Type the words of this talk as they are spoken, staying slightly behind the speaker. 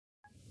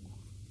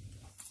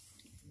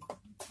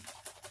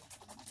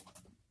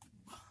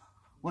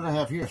What I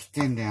have here is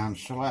thin down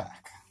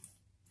shellac,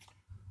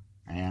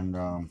 and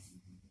the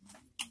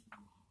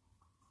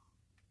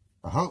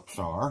hopes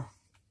are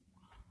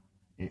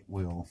it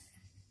will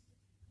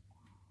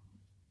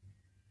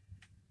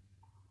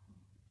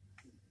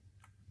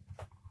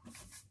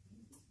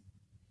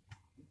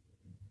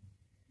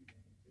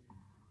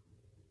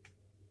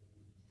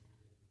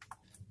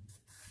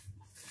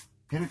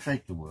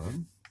penetrate the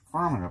wood,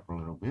 firm it up a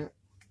little bit,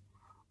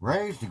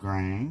 raise the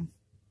grain,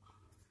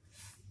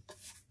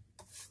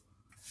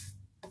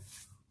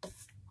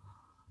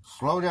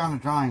 slow down the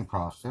drying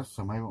process,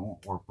 so maybe it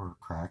won't warp or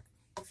crack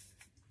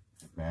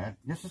bad.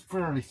 This is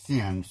fairly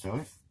thin,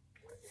 so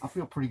I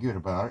feel pretty good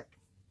about it.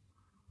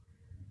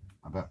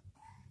 About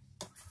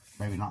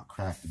maybe not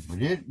cracking,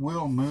 but it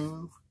will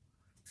move,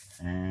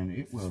 and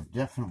it will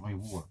definitely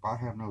warp. I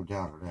have no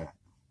doubt of that.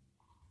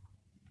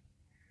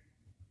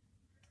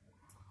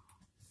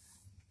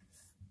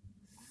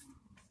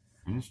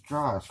 And this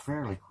dries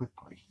fairly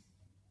quickly.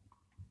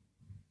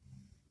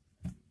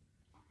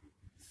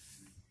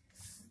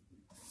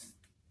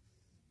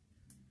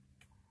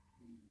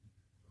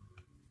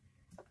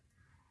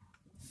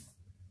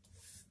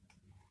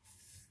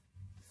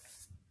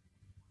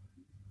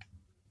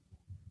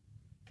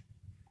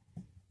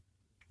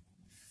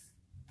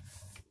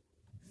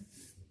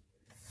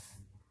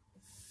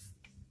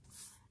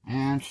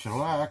 And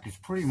shellac is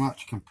pretty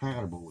much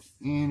compatible with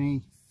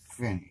any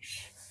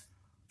finish.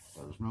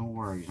 So there's no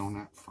worries on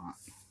that front.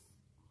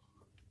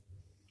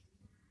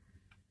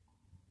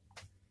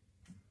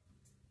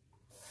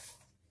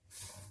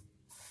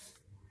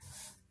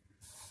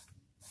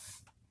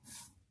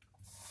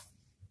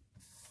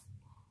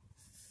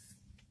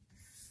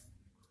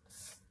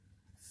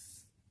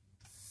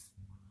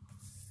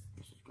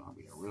 This is going to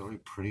be a really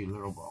pretty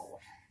little bowl.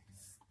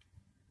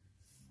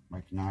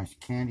 Make a nice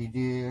candy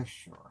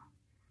dish or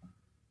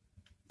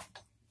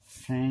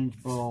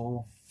change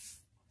bowl.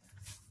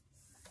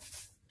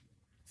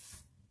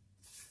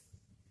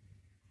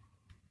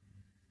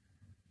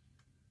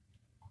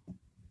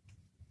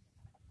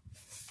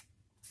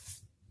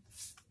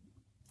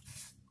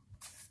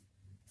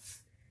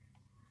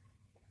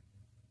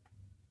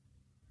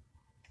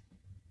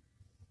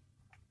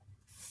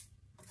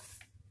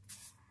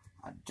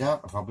 I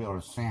doubt if I'll be able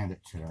to sand it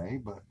today,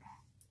 but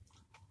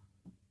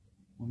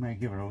we may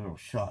give it a little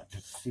shot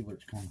just to see what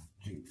it's going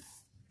to do.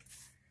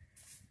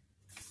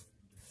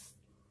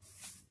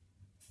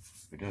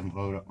 If it doesn't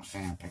load up my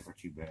sandpaper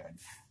too bad.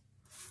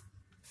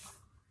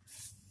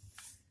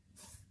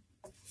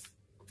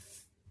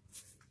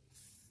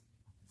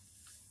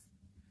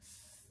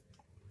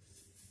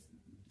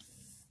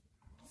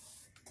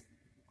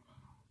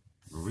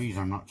 The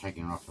reason I'm not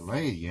taking it off the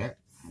lathe yet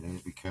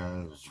is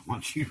because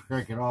once you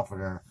break it off of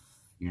there,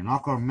 you're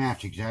not going to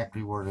match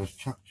exactly where those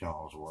chuck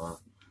jaws were,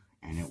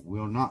 and it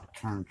will not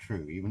turn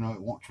true, even though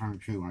it won't turn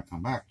true when I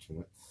come back to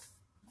it.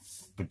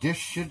 But this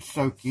should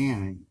soak in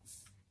and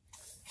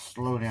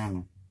slow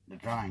down the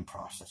drying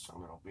process a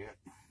little bit.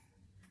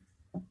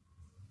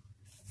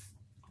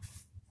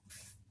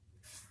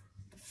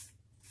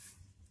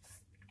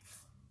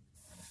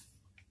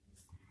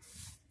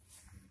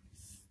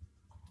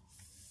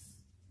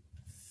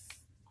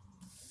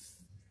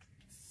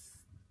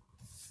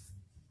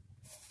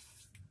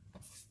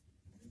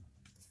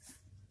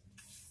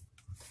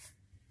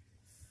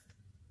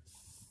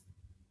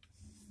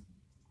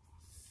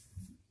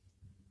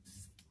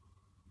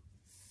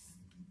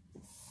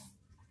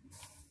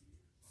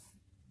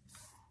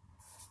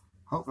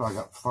 Hopefully I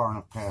got far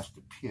enough past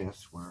the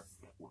piss where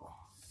it will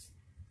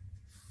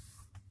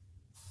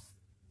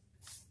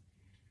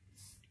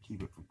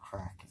keep it from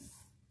cracking.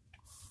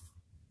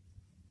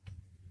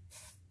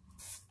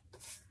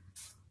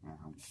 Now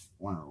I just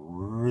want to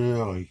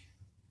really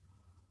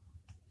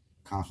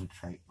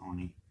concentrate on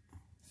the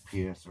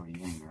piss or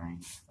the end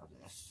grain of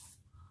this.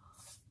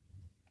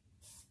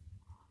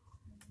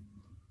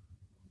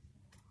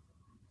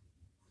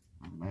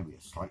 Maybe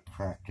a slight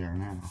crack there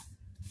now.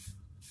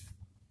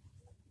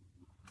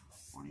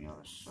 On the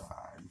other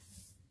side.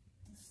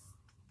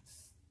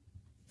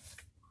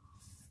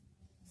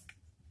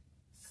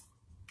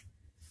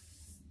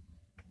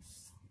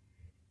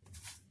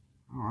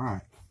 All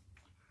right,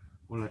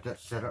 we'll let that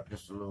set up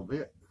just a little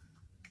bit.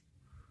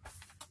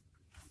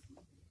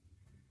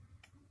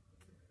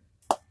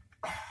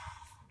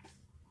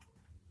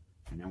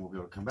 And then we'll be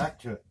able to come back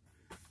to it.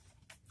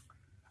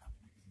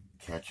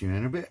 Catch you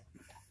in a bit.